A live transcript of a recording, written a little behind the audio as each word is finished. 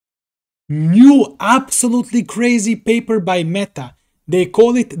new, absolutely crazy paper by Meta. They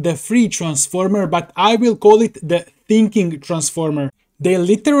call it the free transformer, but I will call it the thinking transformer. They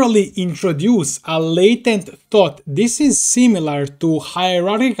literally introduce a latent thought. This is similar to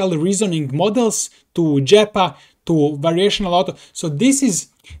hierarchical reasoning models, to JEPA, to variational auto. So this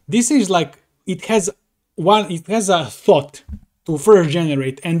is like it has a thought to first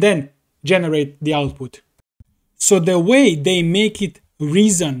generate and then generate the output. So the way they make it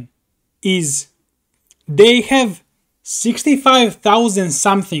reason is they have 65,000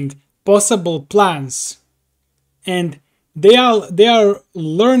 something possible plans, and they are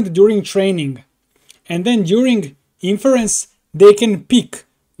learned during training, and then during inference they can pick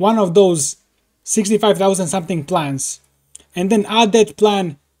one of those 65,000 something plans and then add that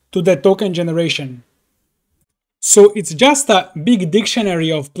plan to the token generation. So it's just a big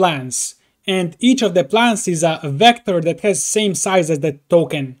dictionary of plans, and each of the plans is a vector that has same size as the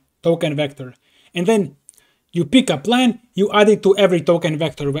token vector. And then you pick a plan, you add it to every token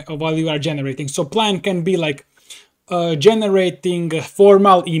vector while you are generating. So plan can be like generating a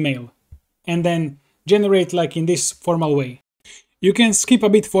formal email, and then generate like in this formal way. You can skip a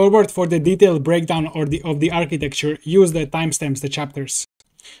bit forward for the detailed breakdown of the architecture. Use the timestamps, the chapters.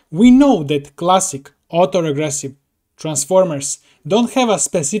 We know that classic autoregressive transformers don't have a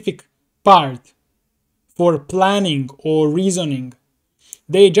specific part for planning or reasoning.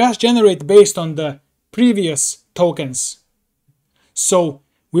 They just generate based on the previous tokens. So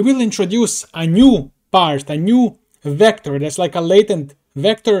we will introduce a new part, a new vector that's like a latent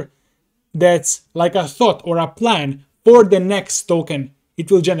vector that's like a thought or a plan for the next token it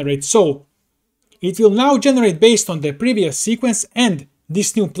will generate. So it will now generate based on the previous sequence and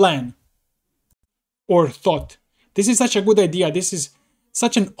this new plan or thought. This is such a good idea. This is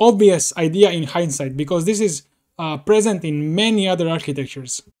such an obvious idea in hindsight because this is present in many other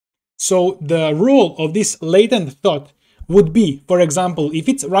architectures. So the role of this latent thought would be, for example, if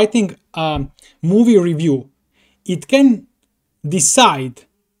it's writing a movie review, it can decide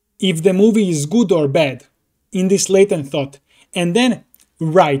if the movie is good or bad in this latent thought, and then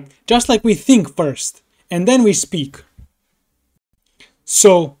write, just like we think first, and then we speak.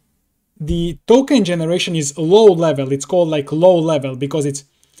 So the token generation is low level. It's called like low level because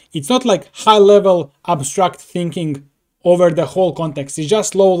it's not like high level abstract thinking over the whole context. It's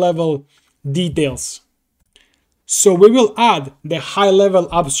just low level details. So we will add the high level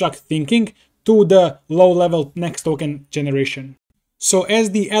abstract thinking to the low level next token generation. So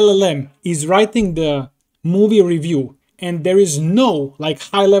as the LLM is writing the movie review and there is no like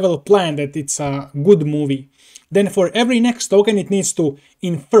high level plan that it's a good movie, then for every next token it needs to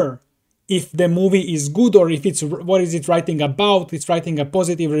infer if the movie is good or if it's what is it writing about. It's writing a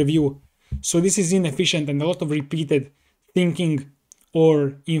positive review. So this is inefficient and a lot of repeated thinking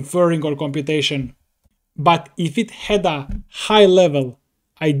or inferring or computation. But if it had a high level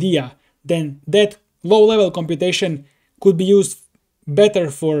idea, then that low level computation could be used better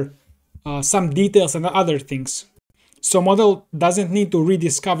for some details and other things. So model doesn't need to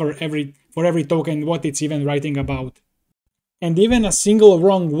rediscover for every token what it's even writing about. And even a single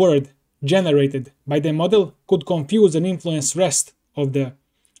wrong word generated by the model could confuse and influence rest of the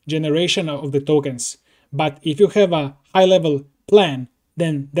generation of the tokens. But if you have a high level plan,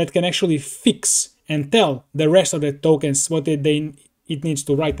 then that can actually fix and tell the rest of the tokens what it needs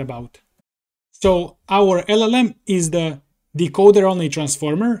to write about. So our LLM is the decoder only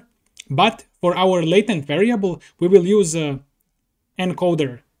transformer, but for our latent variable we will use an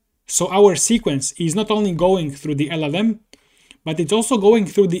encoder. So our sequence is not only going through the LLM, but it's also going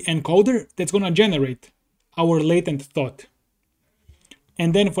through the encoder that's going to generate our latent thought.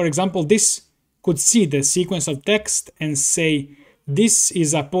 And then, for example, this could see the sequence of text and say, this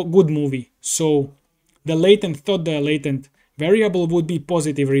is a good movie. So the latent thought, the latent variable would be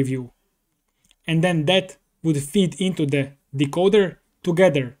positive review. And then that would feed into the decoder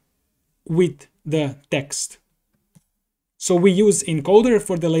together with the text. So we use encoder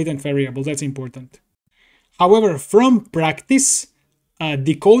for the latent variable. That's important. However, from practice,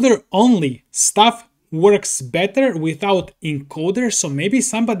 decoder only stuff works better without encoder. So maybe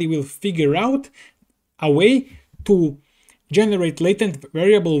somebody will figure out a way to generate latent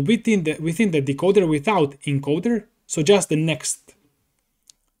variable within the decoder without encoder. So just the next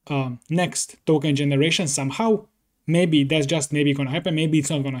token generation somehow. Maybe that's just maybe gonna happen. Maybe it's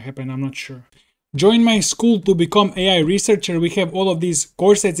not gonna happen. I'm not sure. Join my school to become AI researcher. We have all of these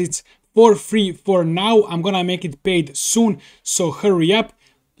courses. It's for free for now. I'm gonna make it paid soon. So hurry up.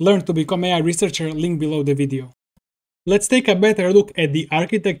 Learn to become AI researcher. Link below the video. Let's take a better look at the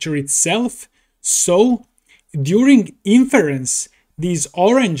architecture itself. So during inference, these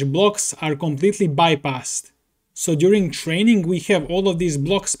orange blocks are completely bypassed. So during training, we have all of these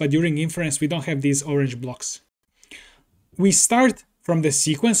blocks, but during inference, we don't have these orange blocks. We start from the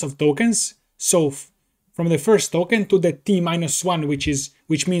sequence of tokens. So from the first token to the t-1,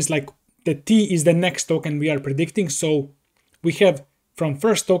 which means like the t is the next token we are predicting. So we have from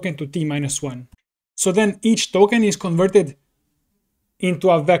first token to t-1. So then each token is converted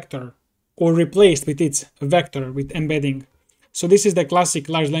into a vector or replaced with its vector with embedding. So this is the classic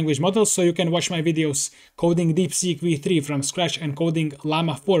large language model. So you can watch my videos coding DeepSeek v3 from scratch and coding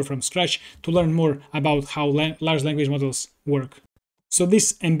Llama 4 from scratch to learn more about how large language models work. So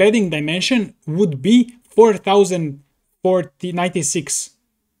this embedding dimension would be 4096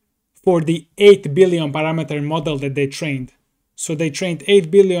 for the 8 billion parameter model that they trained. So they trained 8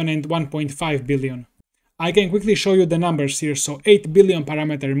 billion and 1.5 billion. I can quickly show you the numbers here. So 8 billion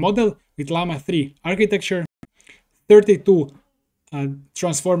parameter model with Llama 3 architecture, 32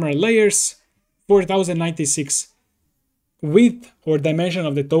 transformer layers, 4096 width or dimension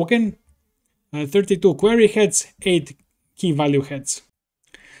of the token, 32 query heads, 8 key value heads.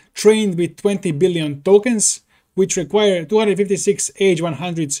 Trained with 20 billion tokens, which require 256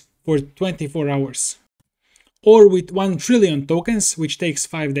 H100s for 24 hours. Or with 1 trillion tokens, which takes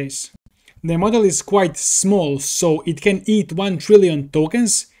 5 days. The model is quite small, so it can eat 1 trillion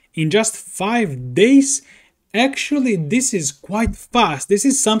tokens in just 5 days. Actually, this is quite fast. This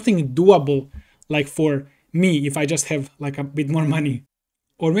is something doable, like for me, if I just have like a bit more money.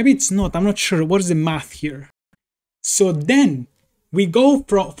 Or maybe it's not, I'm not sure. What is the math here? So then we go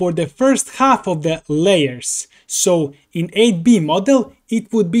for the first half of the layers. So in 8B model,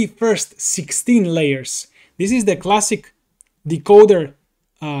 it would be first 16 layers. This is the classic decoder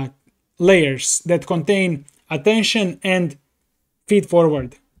layers that contain attention and feed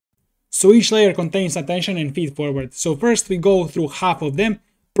forward. So each layer contains attention and feed forward. So first we go through half of them,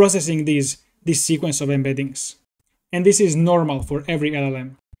 processing this sequence of embeddings. And this is normal for every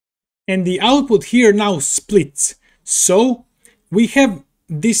LLM. And the output here now splits. So we have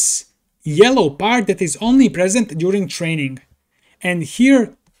this yellow part that is only present during training. And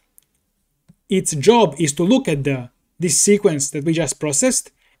here its job is to look at this sequence that we just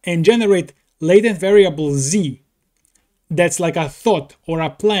processed and generate latent variable z. That's like a thought or a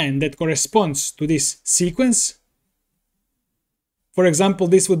plan that corresponds to this sequence. For example,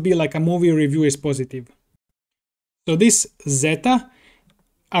 this would be like a movie review is positive. So this zeta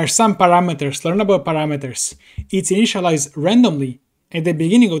are some parameters, learnable parameters. It's initialized randomly at the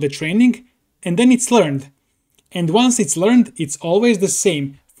beginning of the training, and then it's learned. And once it's learned, it's always the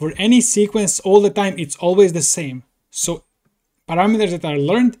same. For any sequence, all the time, it's always the same. So parameters that are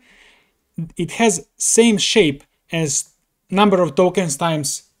learned, it has same shape as number of tokens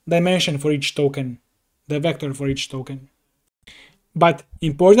times dimension for each token, the vector for each token. But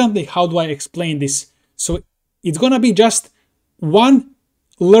importantly, how do I explain this? So it's gonna be just one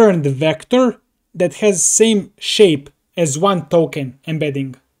learned vector that has same shape as one token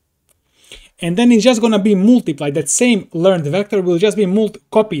embedding. And then it's just gonna be multiplied. That same learned vector will just be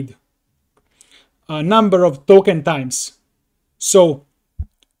copied a number of token times. So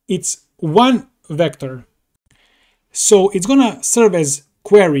it's one vector. So it's gonna serve as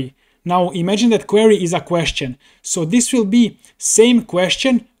query. Now imagine that query is a question. So this will be same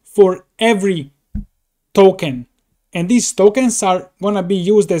question for every token. And these tokens are gonna be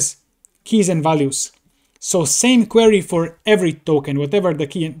used as keys and values. So same query for every token, whatever the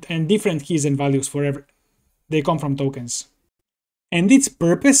key, and different keys and values for every, they come from tokens. And its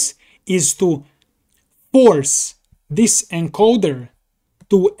purpose is to force this encoder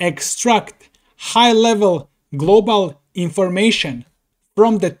to extract high-level global information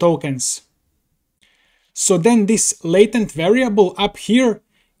from the tokens. So then this latent variable up here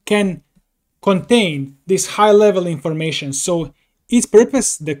can contain this high-level information. So its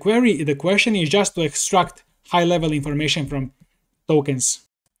purpose, the question is just to extract high-level information from tokens.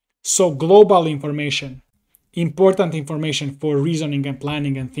 So global information, important information for reasoning and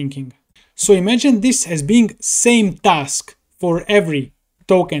planning and thinking. So imagine this as being same task for every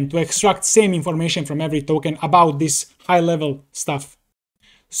token, to extract same information from every token about this high-level stuff.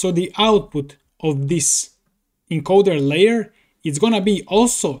 So the output of this encoder layer is gonna be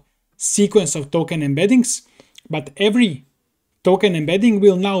also sequence of token embeddings, but every token embedding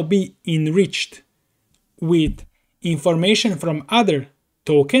will now be enriched with information from other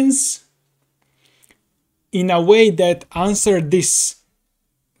tokens in a way that answer this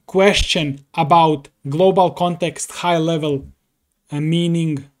question about global context, high-level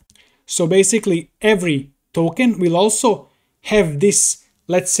meaning. So basically every token will also have this,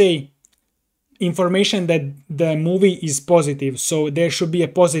 let's say, information that the movie is positive, so there should be a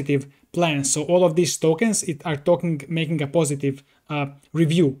positive plan. So all of these tokens are making a positive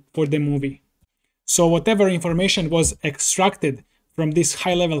review for the movie. So whatever information was extracted from this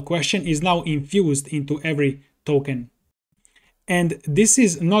high-level question is now infused into every token. And this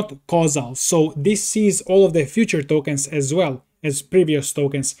is not causal, so this sees all of the future tokens as well as previous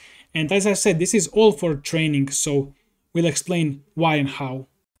tokens. And as I said, this is all for training, so we'll explain why and how.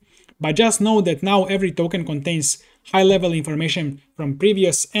 But just know that now every token contains high-level information from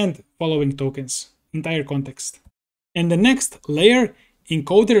previous and following tokens, entire context. And the next layer,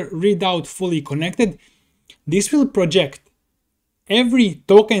 encoder readout fully connected, this will project every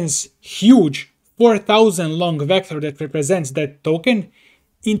token's huge 4,000 long vector that represents that token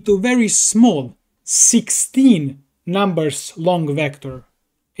into very small 16 numbers long vector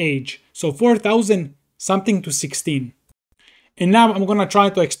age. So 4,000 something to 16. And now I'm gonna try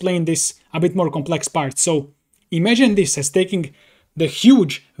to explain this a bit more complex part. So imagine this as taking the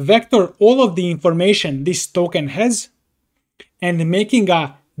huge vector, all of the information this token has, and making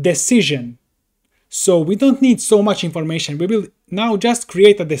a decision. So we don't need so much information. We will now just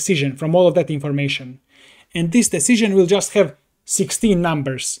create a decision from all of that information. And this decision will just have 16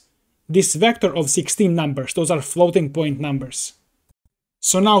 numbers. This vector of 16 numbers, those are floating point numbers.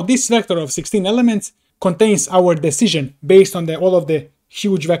 So now this vector of 16 elements contains our decision based on all of the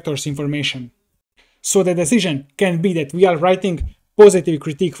huge vectors information. So the decision can be that we are writing positive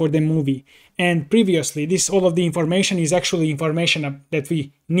critique for the movie, and previously all of the information is actually information that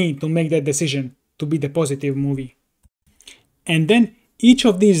we need to make that decision to be the positive movie. And then each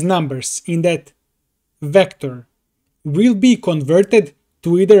of these numbers in that vector will be converted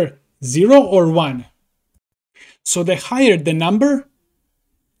to either 0 or 1. So the higher the number,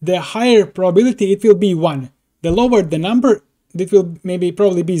 the higher probability it will be 1. The lower the number, it will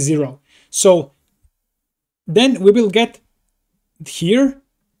probably be 0. So then we will get here,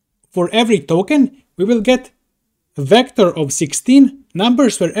 for every token, we will get a vector of 16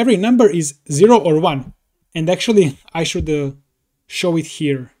 numbers where every number is 0 or 1. And actually, I should show it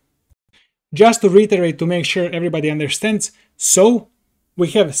here. Just to reiterate, to make sure everybody understands, so we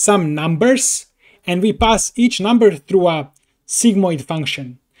have some numbers, and we pass each number through a sigmoid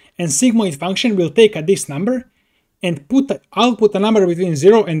function. And sigmoid function will take this number and output a number between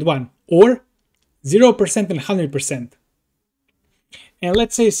 0 and 1, or 0% and 100%. And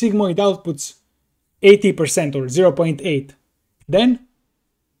let's say sigmoid outputs 80% or 0.8. Then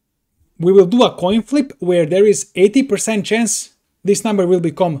we will do a coin flip where there is 80% chance this number will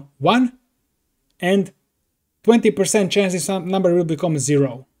become 1 and 20% chance this number will become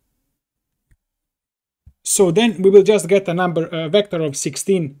 0. So then we will just get a vector of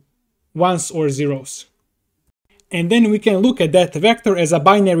 16 ones or zeros. And then we can look at that vector as a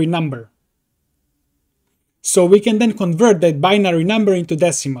binary number. So we can then convert that binary number into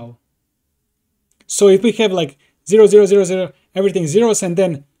decimal. So if we have like 0, 0, 0, 0, everything zeros, and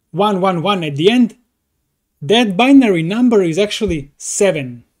then 1, 1, 1 at the end, that binary number is actually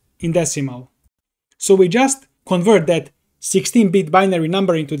 7 in decimal. So we just convert that 16-bit binary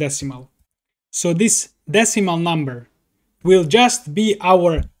number into decimal. So this decimal number will just be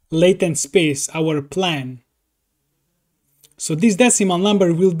our latent space, our plan. So this decimal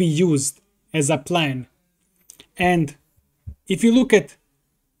number will be used as a plan. And if you look at,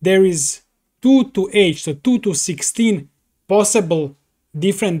 there is 2 to h, so 2 to 16 possible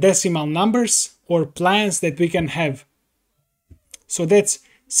different decimal numbers or plans that we can have. So that's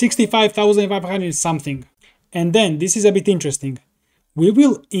 65,500 something. And then, this is a bit interesting, we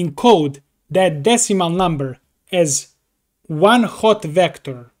will encode that decimal number as one hot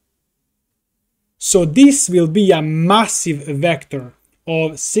vector. So this will be a massive vector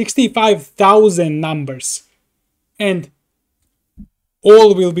of 65,000 numbers. And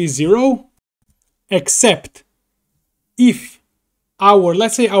all will be 0, except if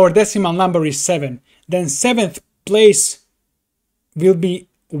let's say our decimal number is 7, then 7th place will be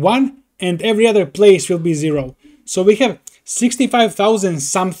 1 and every other place will be 0. So we have 65,000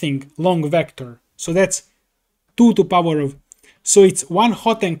 something long vector. So that's 2 to power of, so it's one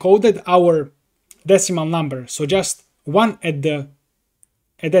hot encoded our decimal number. So just 1 at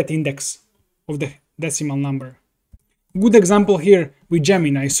that index of the decimal number. Good example here with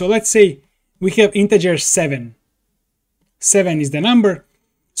Gemini. So let's say we have integer 7. 7 is the number.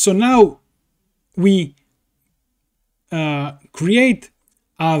 So now we create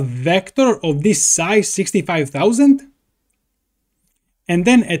a vector of this size, 65,000. And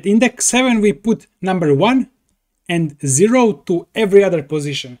then at index 7 we put number 1 and 0 to every other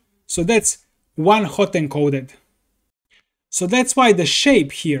position. So that's one hot encoded. So that's why the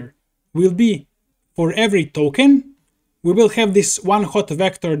shape here will be for every token, we will have this one hot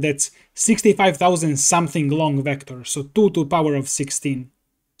vector that's 65,000 something long vector, so 2 to the power of 16.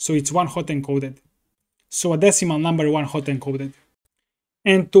 So it's one hot encoded. So a decimal number one hot encoded.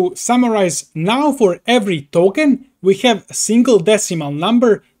 And to summarize, now for every token, we have a single decimal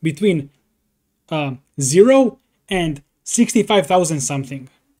number between 0 and 65,000 something.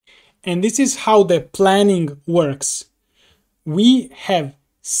 And this is how the planning works. We have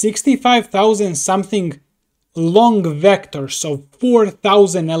 65,000 something long vectors of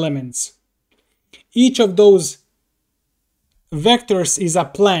 4,000 elements. Each of those vectors is a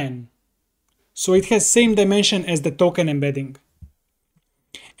plan. So it has same dimension as the token embedding.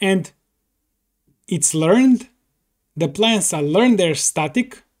 And it's learned. The plans are learned, they're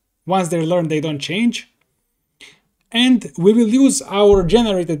static. Once they're learned, they don't change. And we will use our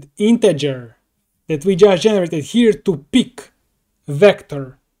generated integer that we just generated here to pick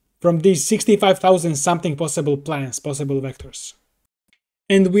vector from these 65,000 something possible plans, possible vectors.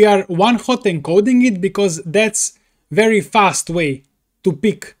 And we are one hot encoding it because that's very fast way to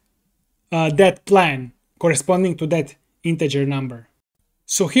pick that plan corresponding to that integer number.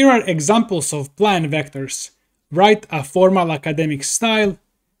 So here are examples of plan vectors. Write a formal academic style.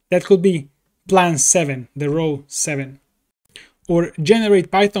 That could be plan 7, the row 7. Or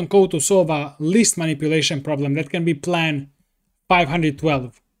generate Python code to solve a list manipulation problem. That can be plan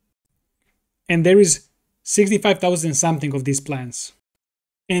 512. And there is 65,000 something of these plans.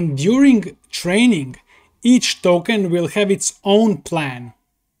 And during training, each token will have its own plan.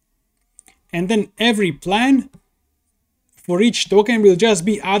 And then every plan for each token will just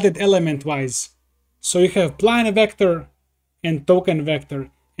be added element-wise. So you have plan vector and token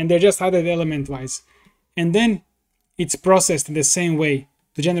vector, and they're just added element-wise. And then it's processed in the same way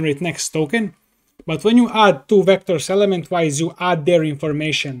to generate next token. But when you add two vectors element-wise, you add their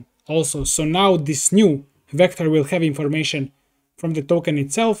information also. So now this new vector will have information from the token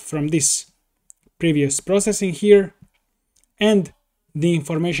itself, from this previous processing here, and the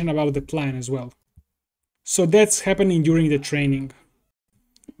information about the plan as well. So that's happening during the training.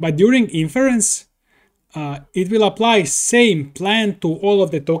 But during inference, it will apply same plan to all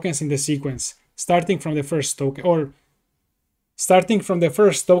of the tokens in the sequence, starting from the first token, or starting from the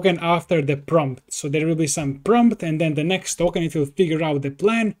first token after the prompt. So there will be some prompt, and then the next token, it will figure out the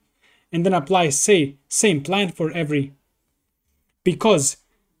plan, and then apply same plan for every. Because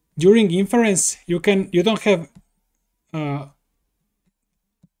during inference, you don't have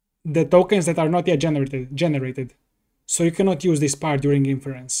the tokens that are not yet generated. So you cannot use this part during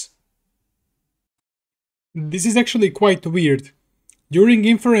inference. This is actually quite weird. During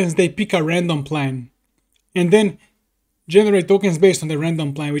inference, they pick a random plan and then generate tokens based on the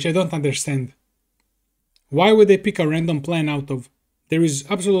random plan, which I don't understand. Why would they pick a random plan out of? There is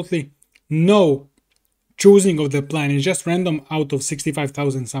absolutely no choosing of the plan. It's just random out of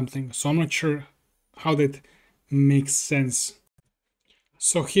 65,000 something. So I'm not sure how that makes sense.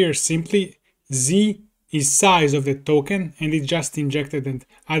 So here simply Z is size of the token, and it's just injected and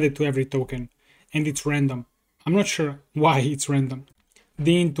added to every token, and it's random. I'm not sure why it's random.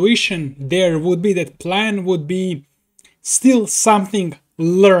 The intuition there would be that plan would be still something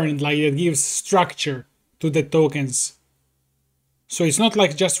learned, like it gives structure to the tokens. So it's not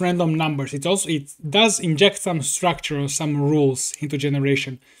like just random numbers. It does inject some structure or some rules into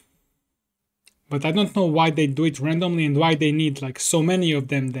generation. But I don't know why they do it randomly and why they need like so many of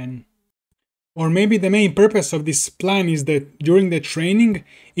them then. Or maybe the main purpose of this plan is that during the training,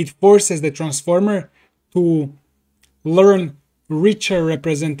 it forces the transformer to learn richer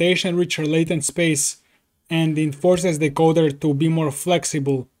representation, richer latent space, and it forces the coder to be more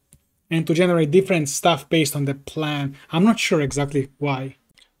flexible and to generate different stuff based on the plan. I'm not sure exactly why.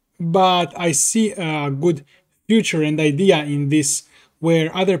 But I see a good future and idea in this,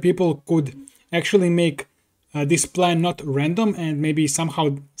 where other people could actually make this plan not random and maybe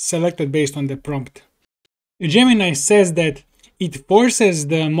somehow selected based on the prompt. Gemini says that it forces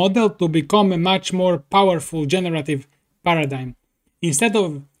the model to become a much more powerful generative paradigm. Instead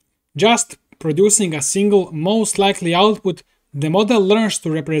of just producing a single most likely output, the model learns to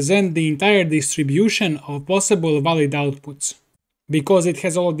represent the entire distribution of possible valid outputs, because it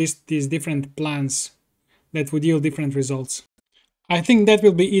has all these different plans that would yield different results. I think that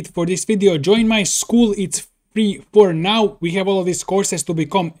will be it for this video. Join my school, it's free for now. We have all of these courses to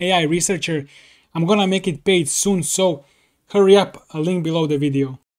become AI researcher. I'm gonna make it paid soon, so hurry up, a link below the video.